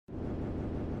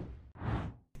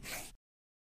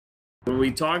When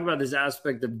we talk about this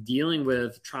aspect of dealing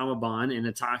with trauma bond in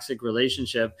a toxic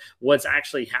relationship, what's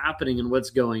actually happening and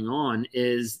what's going on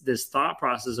is this thought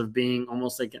process of being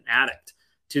almost like an addict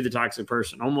to the toxic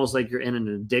person, almost like you're in an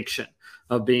addiction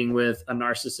of being with a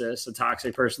narcissist, a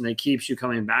toxic person that keeps you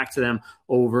coming back to them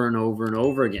over and over and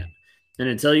over again. And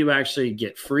until you actually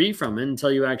get free from it,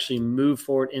 until you actually move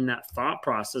forward in that thought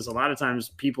process, a lot of times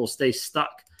people stay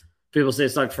stuck. People stay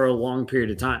stuck for a long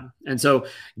period of time. And so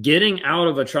getting out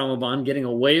of a trauma bond, getting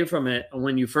away from it,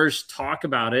 when you first talk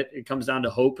about it, it comes down to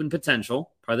hope and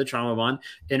potential, part of the trauma bond,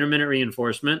 intermittent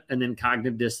reinforcement, and then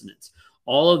cognitive dissonance.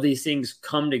 All of these things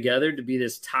come together to be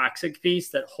this toxic piece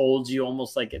that holds you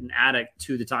almost like an addict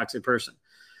to the toxic person.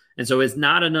 And so it's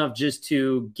not enough just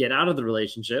to get out of the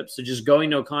relationship. So just going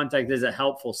no contact is a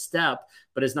helpful step,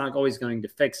 but it's not always going to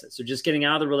fix it. So just getting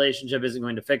out of the relationship isn't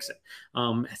going to fix it.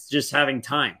 It's just having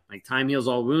time. Like time heals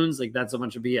all wounds. Like that's a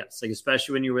bunch of BS. Like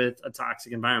especially when you're with a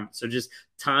toxic environment. So just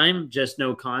time, just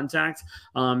no contact,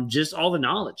 just all the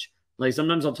knowledge. Like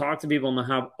sometimes I'll talk to people and they'll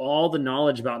have all the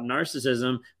knowledge about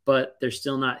narcissism, but they're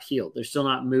still not healed. They're still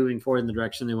not moving forward in the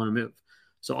direction they want to move.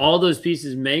 So all those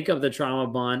pieces make up the trauma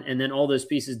bond, and then all those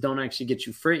pieces don't actually get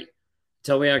you free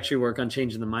until we actually work on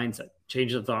changing the mindset,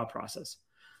 changing the thought process.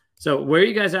 So where are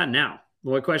you guys at now?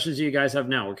 What questions do you guys have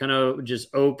now? We're kind of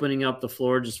just opening up the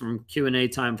floor just from Q&A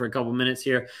time for a couple minutes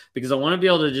here, because I want to be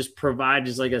able to just provide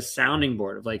just like a sounding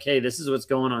board of like, hey, this is what's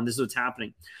going on. This is what's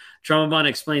happening. Trauma bond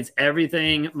explains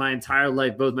everything my entire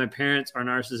life. Both my parents are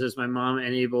narcissists. My mom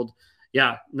enabled.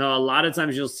 Yeah, no, a lot of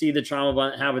times you'll see the trauma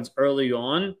bond happens early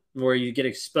on where you get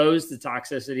exposed to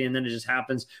toxicity, and then it just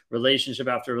happens relationship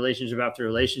after relationship after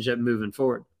relationship moving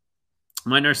forward.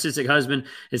 My narcissistic husband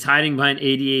is hiding behind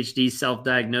ADHD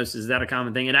self-diagnosis. Is that a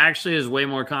common thing? It actually is way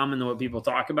more common than what people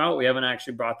talk about. We haven't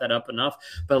actually brought that up enough.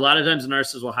 But a lot of times the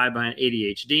narcissist will hide behind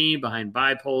ADHD, behind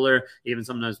bipolar, even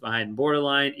sometimes behind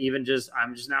borderline, even just,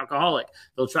 I'm just an alcoholic.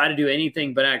 They'll try to do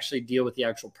anything but actually deal with the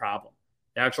actual problem.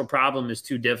 The actual problem is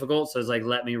too difficult. So it's like,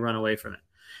 let me run away from it.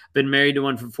 Been married to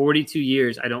one for 42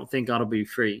 years. I don't think I'll be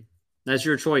free. That's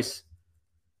your choice.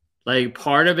 Like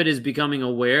part of it is becoming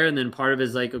aware, and then part of it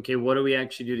is like, okay, what do we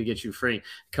actually do to get you free? It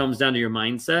comes down to your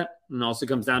mindset, and also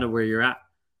comes down to where you're at.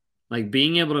 Like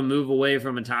being able to move away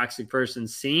from a toxic person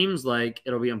seems like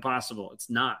it'll be impossible. It's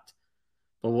not.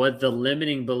 But what the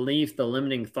limiting belief, the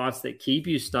limiting thoughts that keep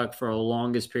you stuck for a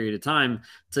longest period of time,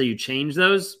 until you change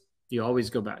those, you always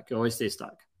go back. You always stay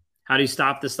stuck. How do you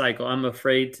stop the cycle? I'm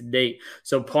afraid to date.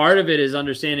 So part of it is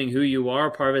understanding who you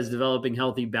are. Part of it is developing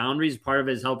healthy boundaries. Part of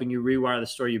it is helping you rewire the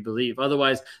story you believe.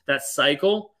 Otherwise, that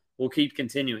cycle will keep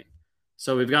continuing.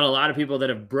 So we've got a lot of people that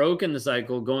have broken the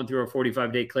cycle going through our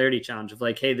 45-day clarity challenge of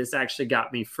like, hey, this actually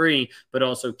got me free, but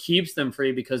also keeps them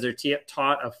free because they're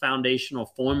taught a foundational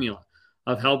formula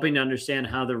of helping to understand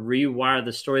how to rewire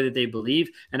the story that they believe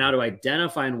and how to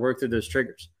identify and work through those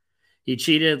triggers. He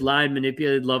cheated, lied,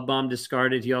 manipulated, love bombed,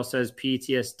 discarded. He also has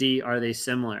PTSD. Are they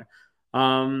similar?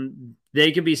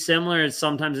 They could be similar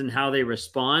sometimes in how they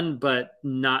respond, but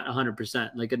not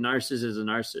 100%. Like a narcissist is a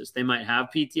narcissist. They might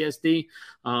have PTSD,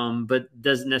 but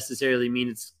doesn't necessarily mean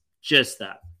it's just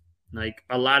that. Like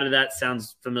a lot of that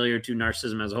sounds familiar to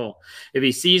narcissism as a whole. If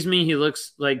he sees me, he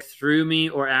looks like through me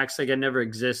or acts like I never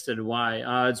existed.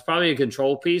 Why? It's probably a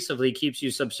control piece if he keeps you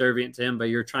subservient to him, but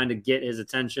you're trying to get his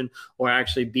attention or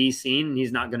actually be seen, and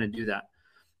he's not going to do that.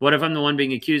 What if I'm the one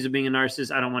being accused of being a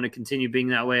narcissist? I don't want to continue being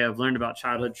that way. I've learned about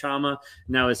childhood trauma.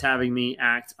 Now it's having me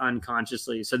act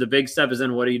unconsciously. So the big step is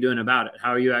then what are you doing about it?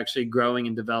 How are you actually growing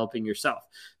and developing yourself?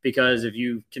 Because if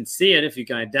you can see it, if you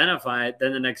can identify it,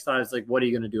 then the next thought is like, what are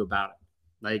you going to do about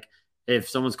it? Like if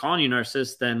someone's calling you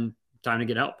narcissist, then time to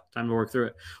get help, time to work through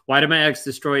it. Why did my ex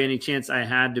destroy any chance I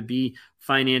had to be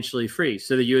financially free?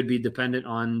 So that you would be dependent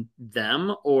on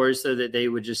them, or so that they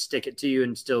would just stick it to you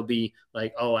and still be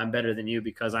like, oh, I'm better than you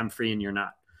because I'm free and you're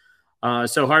not.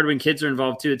 So hard when kids are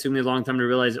involved too. It took me a long time to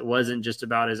realize it wasn't just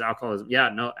about his alcoholism. Yeah,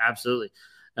 no, absolutely.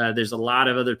 There's a lot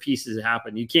of other pieces that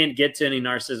happen. You can't get to any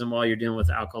narcissism while you're dealing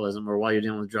with alcoholism or while you're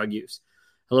dealing with drug use.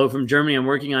 Hello from Germany. I'm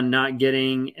working on not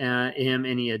getting him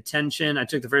any attention. I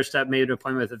took the first step, made an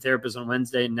appointment with a therapist on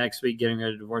Wednesday. Next week, getting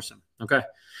ready to divorce him. Okay.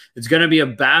 It's going to be a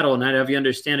battle. And I have you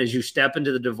understand, as you step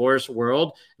into the divorce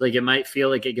world, like it might feel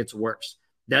like it gets worse.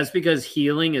 That's because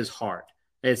healing is hard.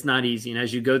 It's not easy. And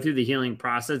as you go through the healing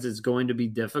process, it's going to be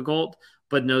difficult,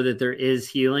 but know that there is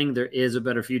healing. There is a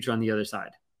better future on the other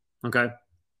side. Okay.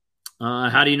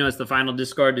 How do you know it's the final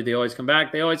discard? Do they always come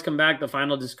back? They always come back. The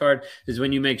final discard is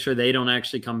when you make sure they don't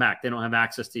actually come back. They don't have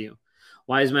access to you.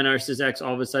 Why is my narcissist ex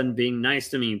all of a sudden being nice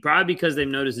to me? Probably because they've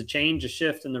noticed a change, a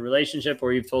shift in the relationship,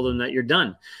 or you've told them that you're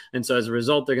done. And so as a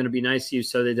result, they're going to be nice to you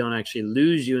so they don't actually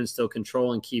lose you and still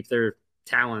control and keep their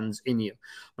talons in you.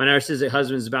 My narcissistic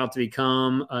husband is about to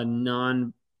become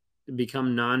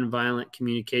nonviolent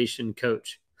communication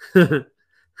coach.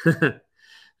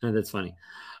 That's funny.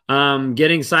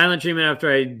 Getting silent treatment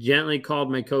after I gently called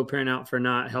my co-parent out for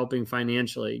not helping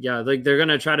financially. Yeah, like they're going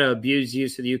to try to abuse you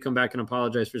so that you come back and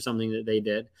apologize for something that they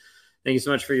did. Thank you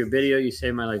so much for your video. You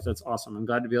saved my life. That's awesome. I'm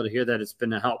glad to be able to hear that. It's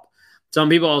been a help. Some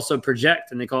people also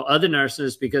project and they call other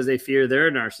narcissists because they fear they're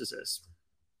a narcissist.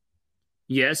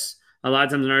 Yes, a lot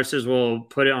of times narcissists will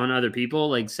put it on other people,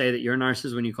 like say that you're a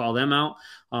narcissist when you call them out.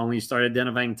 When you start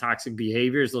identifying toxic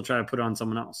behaviors, they'll try to put it on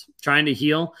someone else. Trying to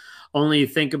heal, only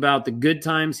think about the good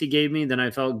times he gave me. Then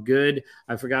I felt good.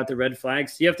 I forgot the red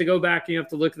flags. You have to go back and you have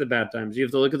to look at the bad times. You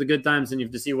have to look at the good times and you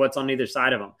have to see what's on either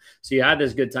side of them. So you had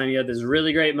this good time. You had this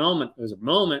really great moment. It was a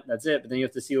moment. That's it. But then you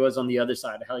have to see what's on the other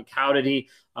side. Like, how did he,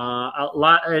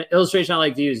 an illustration I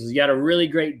like to use is you had a really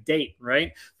great date,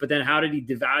 right? But then how did he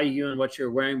devalue you and what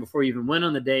you're wearing before you even went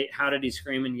on the date? How did he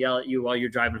scream and yell at you while you're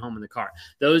driving home in the car?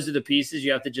 Those are the pieces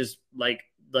you have to just like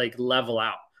level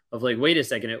out of like, wait a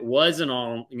second, it wasn't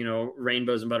all,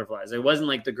 rainbows and butterflies. It wasn't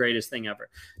like the greatest thing ever,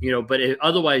 but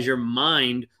otherwise your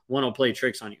mind will play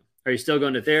tricks on you. Are you still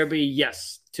going to therapy?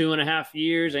 Yes. 2.5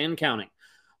 years and counting.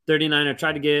 39. I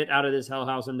tried to get out of this hell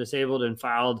house. I'm disabled and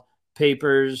filed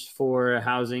papers for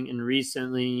housing. And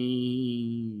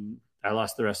recently I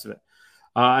lost the rest of it.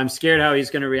 I'm scared how he's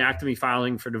going to react to me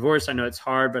filing for divorce. I know it's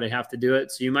hard, but I have to do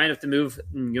it. So you might have to move.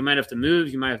 You might have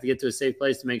to get to a safe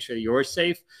place to make sure you're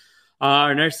safe.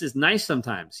 Our nurse is nice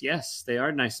sometimes. Yes, they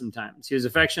are nice sometimes. He was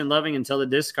affectionate and loving until the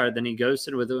discard. Then he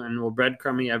ghosted with it and will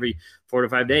breadcrumb me every 4 to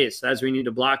 5 days. So that's where you need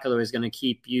to block. Otherwise, it's going to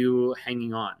keep you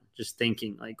hanging on. Just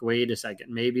thinking like, wait a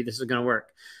second, maybe this is going to work.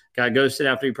 Got ghosted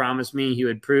after he promised me he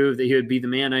would prove that he would be the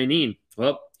man I need.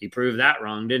 Well, he proved that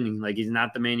wrong, didn't he? Like, he's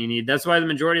not the man you need. That's why the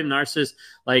majority of narcissists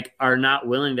are not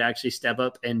willing to actually step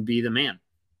up and be the man.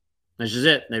 That's just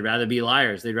it. They'd rather be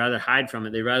liars. They'd rather hide from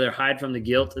it. They'd rather hide from the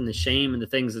guilt and the shame and the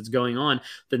things that's going on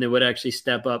than they would actually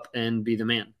step up and be the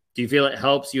man. Do you feel it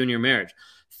helps you in your marriage?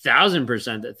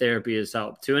 1,000% that therapy has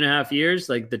helped. 2.5 years,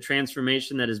 like the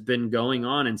transformation that has been going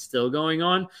on and still going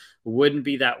on, wouldn't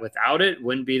be that without it.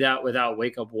 Wouldn't be that without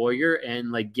Wake Up Warrior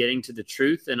and getting to the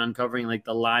truth and uncovering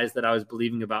the lies that I was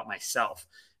believing about myself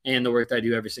and the work that I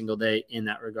do every single day in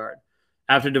that regard.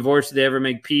 After divorce, did they ever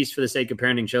make peace for the sake of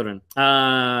parenting children?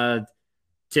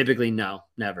 Typically, no,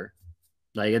 never.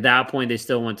 At that point, they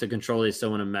still want to control. They still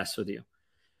want to mess with you.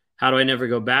 How do I never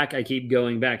go back? I keep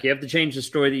going back. You have to change the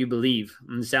story that you believe.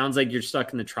 And it sounds like you're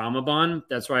stuck in the trauma bond.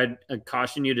 That's why I'd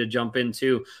caution you to jump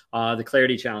into the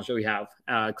Clarity Challenge that we have,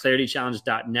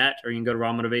 claritychallenge.net, or you can go to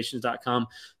rawmotivations.com,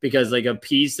 because a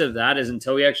piece of that is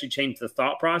until we actually change the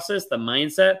thought process, the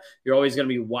mindset, you're always going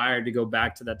to be wired to go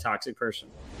back to that toxic person.